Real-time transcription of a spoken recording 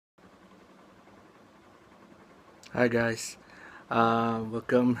Hi guys,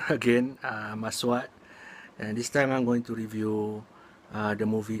 welcome again. I'm Aswat, and this time I'm going to review the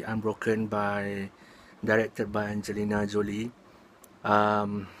movie Unbroken directed by Angelina Jolie.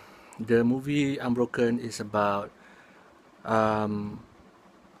 Um, the movie Unbroken is about um,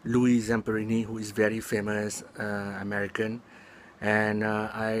 Louis Zamperini, who is very famous American, and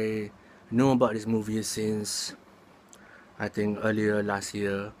I know about this movie since I think earlier last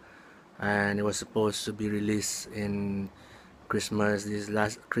year, and it was supposed to be released in Christmas, this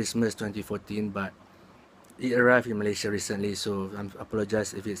last Christmas 2014, but it arrived in Malaysia recently, so I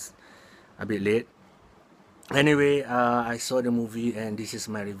apologize if it's a bit late. Anyway, I saw the movie and this is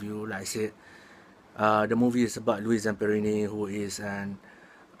my review. Like I said, the movie is about Louis Zamperini, who is an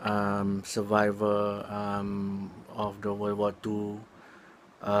survivor of the World War II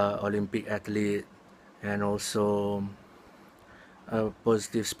Olympic athlete, and also a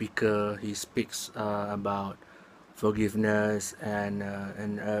positive speaker. He speaks about forgiveness, and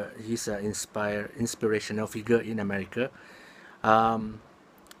he's an inspirational figure in America. Um,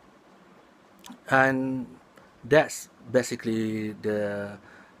 and that's basically the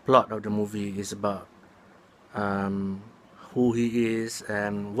plot of the movie is about um, who he is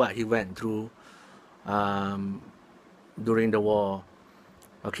and what he went through um, during the war.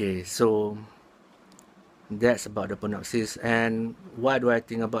 Okay, so that's about the synopsis. And what do I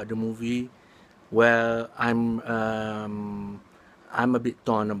think about the movie? Well, I'm a bit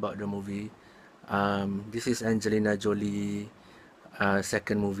torn about the movie. This is Angelina Jolie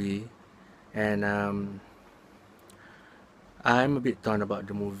second movie, and I'm a bit torn about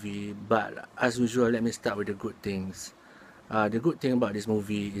the movie. But as usual, let me start with the good things. The good thing about this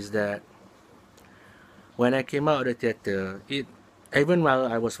movie is that when I came out of the theater, it even while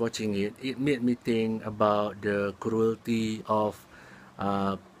I was watching it, it made me think about the cruelty of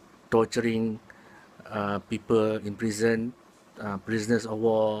uh, torturing people in prison, prisoners of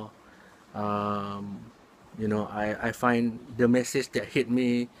war. Um, I find the message that hit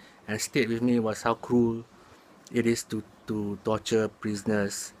me and stayed with me was how cruel it is to torture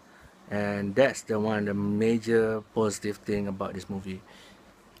prisoners, and that's the major positive thing about this movie.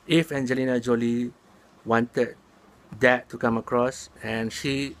 If Angelina Jolie wanted that to come across, and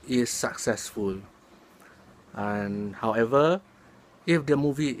she is successful. And however, if the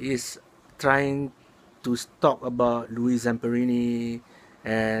movie is trying to talk about Louis Zamperini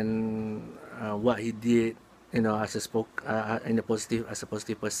and what he did, as a in a positive as a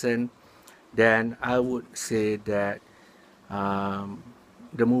positive person, then I would say that um,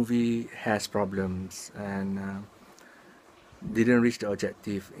 the movie has problems and didn't reach the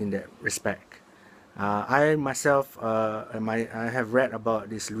objective in that respect. I myself, I have read about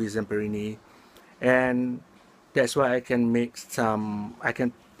this Louis Zamperini, and that's why I can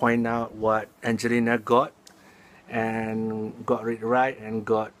point out what Angelina got and got it right and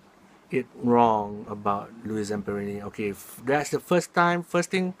got it wrong about Louis Zamperini. Okay, that's the first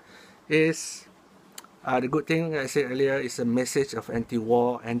thing is the good thing I said earlier is a message of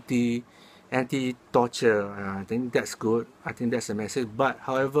anti-war, anti-torture. I think that's good. I think that's a message. But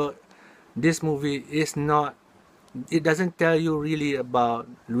however, this movie is not. It doesn't tell you really about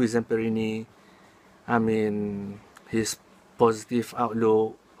Louis Zamperini. I mean, his positive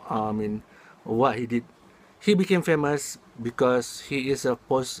outlook. I mean, what he did. He became famous because he is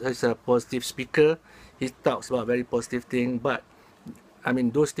is a positive speaker. He talks about very positive thing. But I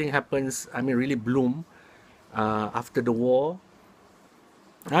mean, those things happens. I mean, really bloom after the war.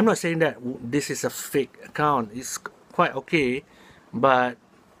 I'm not saying that this is a fake account. It's quite okay, but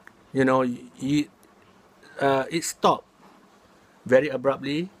you know, it stopped very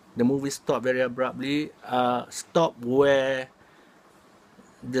abruptly. The movie stopped very abruptly. Stopped where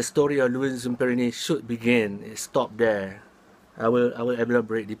the story of Louis Zamperini should begin. It stopped there. I will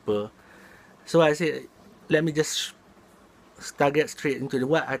elaborate deeper. So I said, let me just get straight into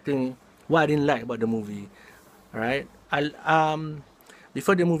what I didn't like about the movie. All right.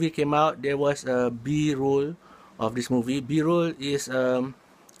 Before the movie came out, there was a B-roll of this movie. B-roll is the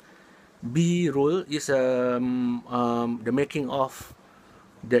making of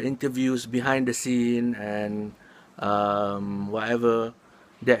the interviews behind the scene and whatever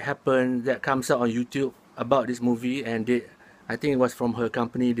that happened that comes out on YouTube about this movie. And I think it was from her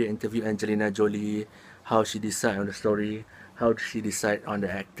company. They interviewed Angelina Jolie, how she decide on the story, how she decide on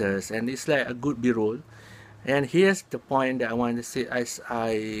the actors, and it's like a good B-roll. And here's the point that I want to say: I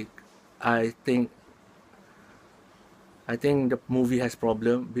think the movie has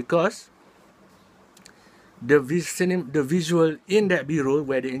problem because the visual in that B-roll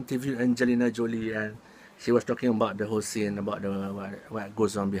where they interviewed Angelina Jolie and she was talking about the whole scene about what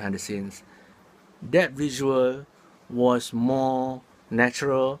goes on behind the scenes. That visual was more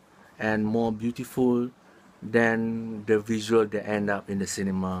natural and more beautiful than the visual that end up in the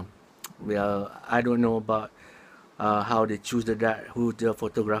cinema. Well, I don't know about how they choose who the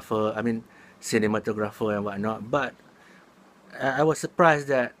photographer, I mean cinematographer and whatnot, but I was surprised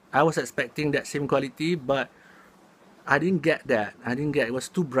that I was expecting that same quality, but I didn't get that. I didn't get it. Was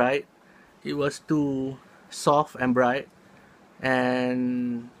too bright. It was too soft and bright,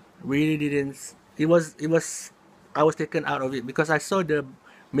 and really didn't. It was. I was taken out of it because I saw the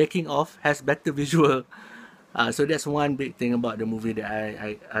making of has better visual. So that's one big thing about the movie that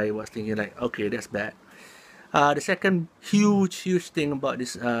I was thinking like, okay, that's bad. The second huge thing about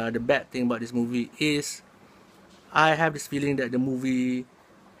this, the bad thing about this movie is I have this feeling that the movie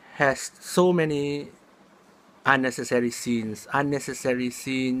has so many unnecessary scenes.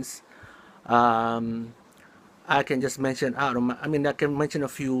 Um, I can just mention out of my, I mean, I can mention a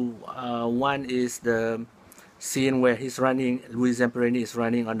few. One is the scene where Louis Zamperini is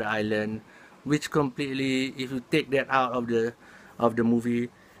running on the island, which completely, if you take that out of the movie,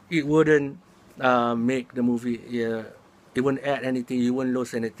 it wouldn't make the movie. It wouldn't add anything. You wouldn't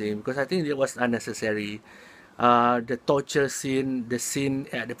lose anything because I think it was unnecessary. The torture scene, the scene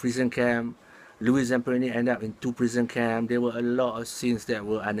at the prison camp, Louis Zamperini ended up in 2 prison camps. There were a lot of scenes that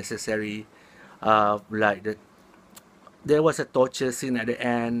were unnecessary. Like there was a torture scene at the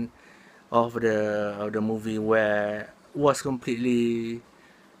end of the movie where was completely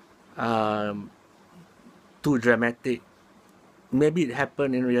um, too dramatic. Maybe it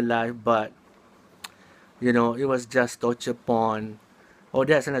happened in real life, but it was just torture porn. Oh,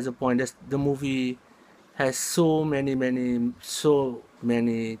 that's another point. The movie has so many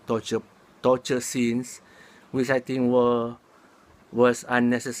torture scenes, which I think was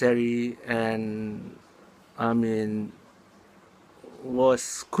unnecessary and I mean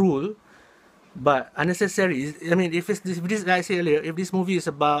was cruel, but unnecessary. I mean, if this like I said earlier, if this movie is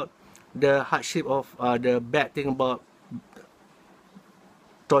about the hardship of the bad thing about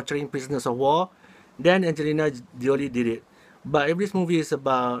torturing prisoners of war, then Angelina Jolie did it. But if this movie is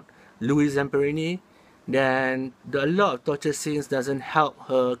about Louis Zamperini, then a lot of torture scenes doesn't help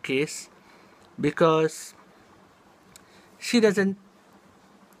her case because she doesn't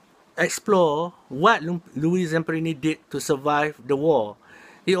explore what Louis Zamperini did to survive the war.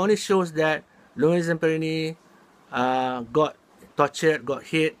 It only shows that Louis Zamperini got tortured, got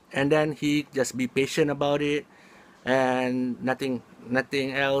hit, and then he just be patient about it, and nothing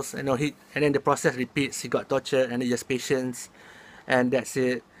else. And then the process repeats. He got tortured, and he just patience, and that's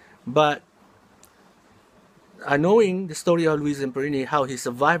it. But knowing the story of Louis Zamperini, how he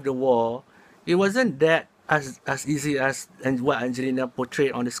survived the war, it wasn't that as easy as and what Angelina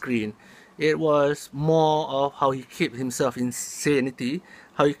portrayed on the screen. It was more of how he kept himself in sanity.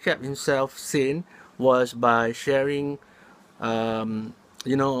 How he kept himself sane was by sharing. Louis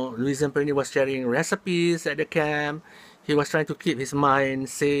Zamperini was sharing recipes at the camp. He was trying to keep his mind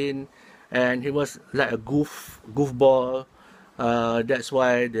sane, and he was like a goofball. That's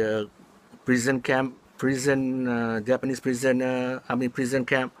why the Japanese prison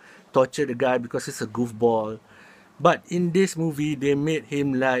camp tortured the guy because he's a goofball. But in this movie, they made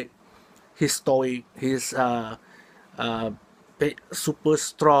him like he's stoic, he's uh, super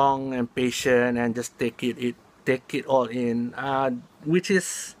strong and patient, and just take it all in, which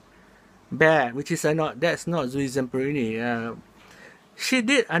is bad. Which is not that's not Louis Zamperini. She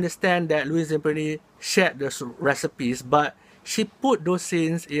did understand that Louis Zamperini shared those recipes, but she put those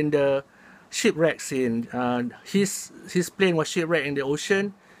scenes in the shipwreck scene. His plane was shipwrecked in the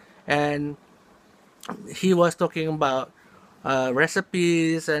ocean, and he was talking about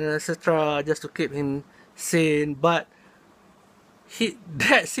recipes and etc. just to keep him sane. But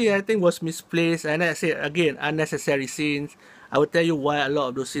that scene I think was misplaced, and I say again unnecessary scenes. I will tell you why a lot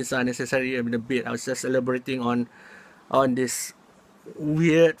of those scenes are necessary in a bit. I was just elaborating on this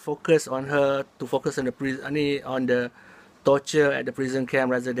weird focus on her to focus on the on the torture at the prison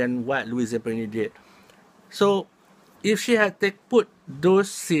camp rather than what Louis Zamperini did. So if she had put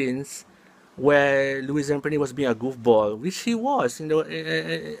those scenes where Louis Zamperini was being a goofball, which he was in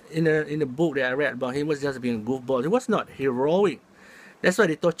the book that I read about him, was just being a goofball. He was not heroic. That's why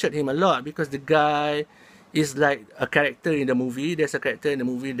they tortured him a lot, because the guy is like a character in the movie. There's a character in the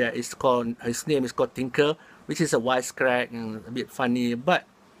movie that is called, his name is called Tinker, which is a wisecrack and a bit funny, but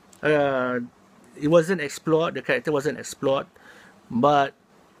it wasn't explored. The character wasn't explored, but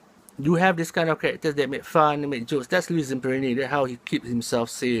you have this kind of characters that make fun, make jokes. That's Louis Zamperini. That's how he keeps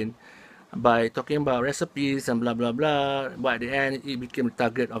himself sane, by talking about recipes and blah blah blah. But at the end, he became the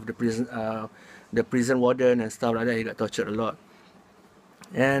target of the prison warden and stuff like that. He got tortured a lot.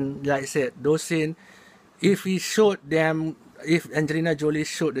 And like I said, those scenes, if he showed them, if Angelina Jolie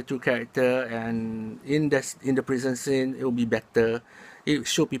showed the true character and in the prison scene, it would be better. It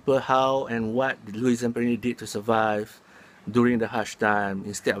show people how and what Louis Zamperini did to survive during the harsh time,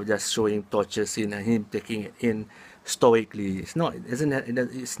 instead of just showing torture scene and him taking it in stoically. It's not, isn't it?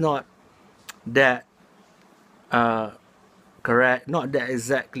 It's not that uh, correct. Not that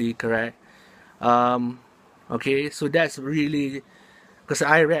exactly correct. Um, okay, so that's really, because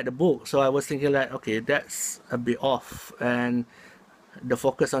I read the book, so I was thinking like, okay, that's a bit off, and the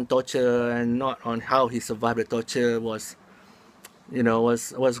focus on torture and not on how he survived the torture was,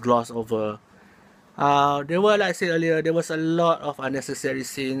 was glossed over. There were, like I said earlier, there was a lot of unnecessary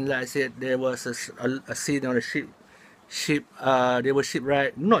scene. Like I said, there was a scene on a ship. They were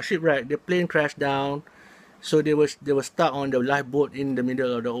shipwrecked, not shipwrecked. The plane crashed down, so they were stuck on the lifeboat in the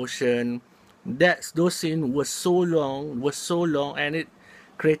middle of the ocean. Those scenes were so long, and it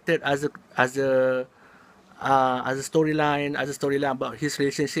created as a storyline about his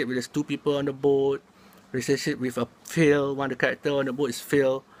relationship with these two people on the boat, relationship with Phil. One of the character on the boat is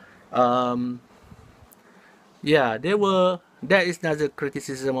Phil. Um, yeah, that is another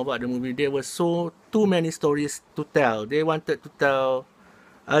criticism about the movie. There were so too many stories to tell. They wanted to tell.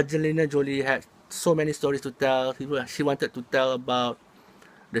 Angelina Jolie had so many stories to tell. She wanted to tell about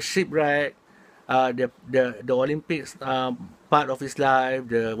the shipwreck, the Olympics part of his life,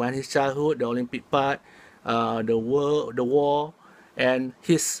 his childhood, the Olympic part, the war, and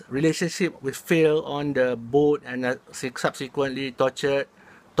his relationship with Phil on the boat, and subsequently torture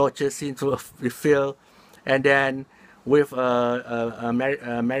scenes with Phil, and then with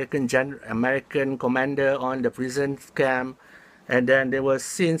American commander on the prison camp, and then there were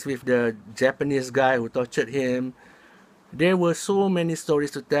scenes with the Japanese guy who tortured him. There were so many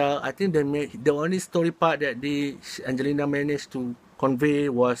stories to tell. I think the only story part that the Angelina managed to convey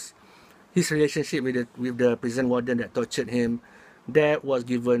was his relationship with the prison warden that tortured him. That was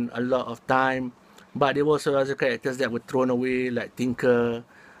given a lot of time, but there were also other characters that were thrown away, like Tinker.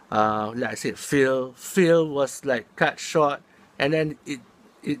 Like I said, Phil. Phil was like cut short, and then it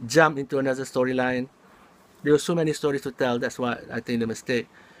jumped into another storyline. There were so many stories to tell. That's what I think the mistake.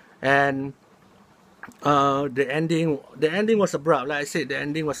 And the ending was abrupt. Like I said, the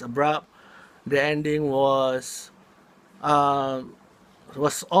ending was abrupt. The ending uh,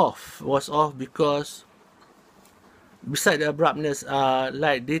 was off because beside the abruptness,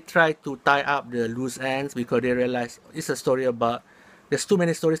 like they tried to tie up the loose ends because they realized it's a story about there's too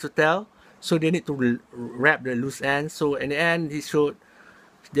many stories to tell, so they need to wrap the loose ends. So in the end, he showed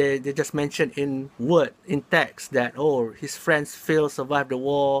they just mentioned in text that, oh, his friends Phil survived the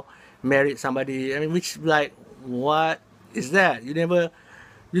war, married somebody. I mean, which, like, what is that?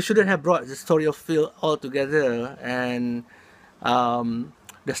 You shouldn't have brought the story of Phil all together, and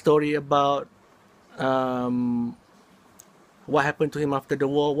the story about um, what happened to him after the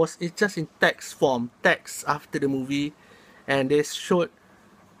war was, it's just in text form, text after the movie, and they showed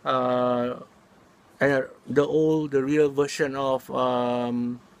uh, the real version of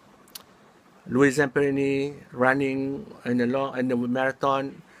Louis Zamperini running in the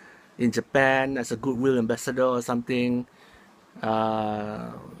marathon in Japan as a goodwill ambassador or something.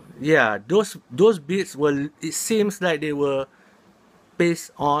 Uh, yeah, those bits were. It seems like they were based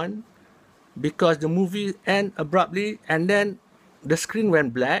on, because the movie ended abruptly, and then the screen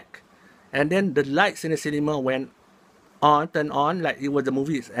went black, and then the lights in the cinema went turned on, like it was the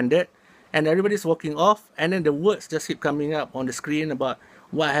movie ended, and everybody's walking off, and then the words just keep coming up on the screen about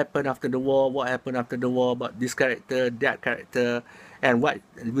what happened after the war, about this character, that character, and what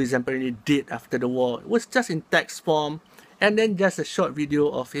Louis Zamperini did after the war. It was just in text form, and then just a short video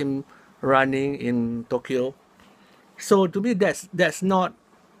of him running in Tokyo. So to me, that's not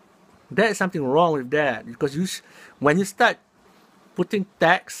there is something wrong with that, because when you start putting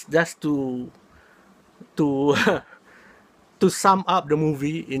text just to to sum up the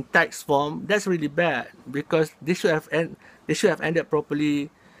movie in text form, that's really bad, because they should have ended properly.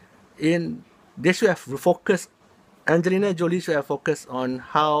 They should have focused. Angelina Jolie should have focused on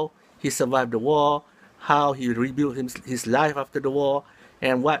how he survived the war, how he rebuilt his life after the war,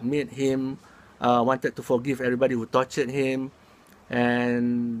 and what made him wanted to forgive everybody who tortured him,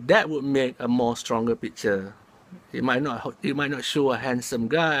 and that would make a more stronger picture. It might not show a handsome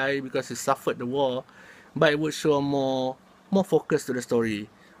guy because he suffered the war, but it would show a more focus to the story.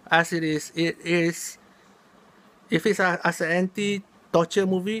 As it is, if it's as an anti-torture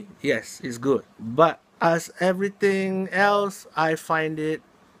movie, yes, it's good. But as everything else, I find it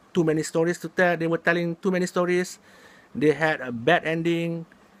too many stories to tell. They were telling too many stories. They had a bad ending,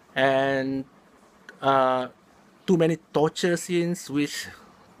 and uh, too many torture scenes, which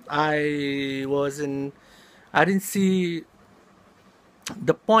I wasn't I didn't see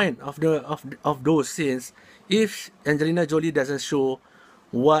the point of of those scenes if Angelina Jolie doesn't show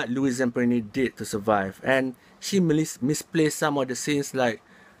what Louis Zamperini did to survive, and she misplaced some of the scenes like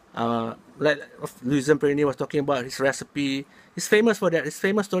Louis Zamperini was talking about his recipe. He's famous for that. His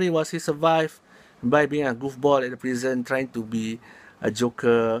famous story was he survived by being a goofball at the prison, trying to be a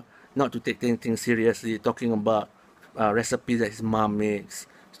joker, not to take anything seriously, talking about recipes that his mom makes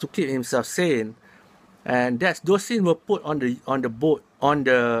to keep himself sane. And that's those scenes were put on the boat on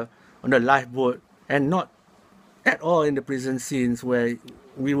the lifeboat, and not at all in the prison scenes where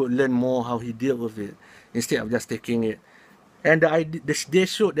we would learn more how he dealt with it instead of just taking it. And they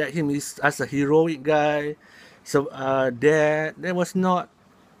showed that him is as a heroic guy. So that was not.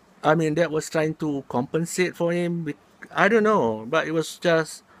 I mean, that was trying to compensate for him. I don't know, but it was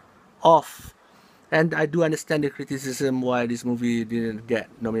just off. And I do understand the criticism why this movie didn't get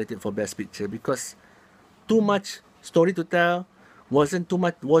nominated for Best Picture, because too much story to tell, wasn't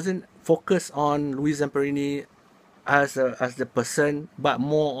focused on Louis Zamperini as the person, but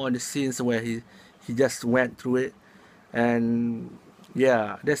more on the scenes where he just went through it. And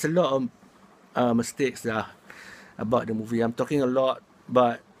yeah, there's a lot of mistakes about the movie. I'm talking a lot,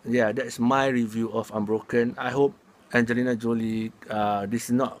 but yeah, that's my review of Unbroken. I hope Angelina Jolie, this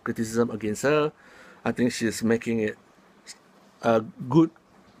is not criticism against her. I think she's making it good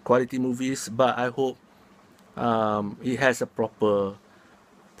quality movies, but I hope it has a proper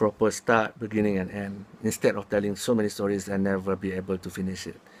start, beginning, and end, instead of telling so many stories and never be able to finish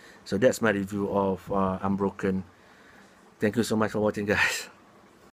it. So that's my review of Unbroken. Thank you so much for watching, guys.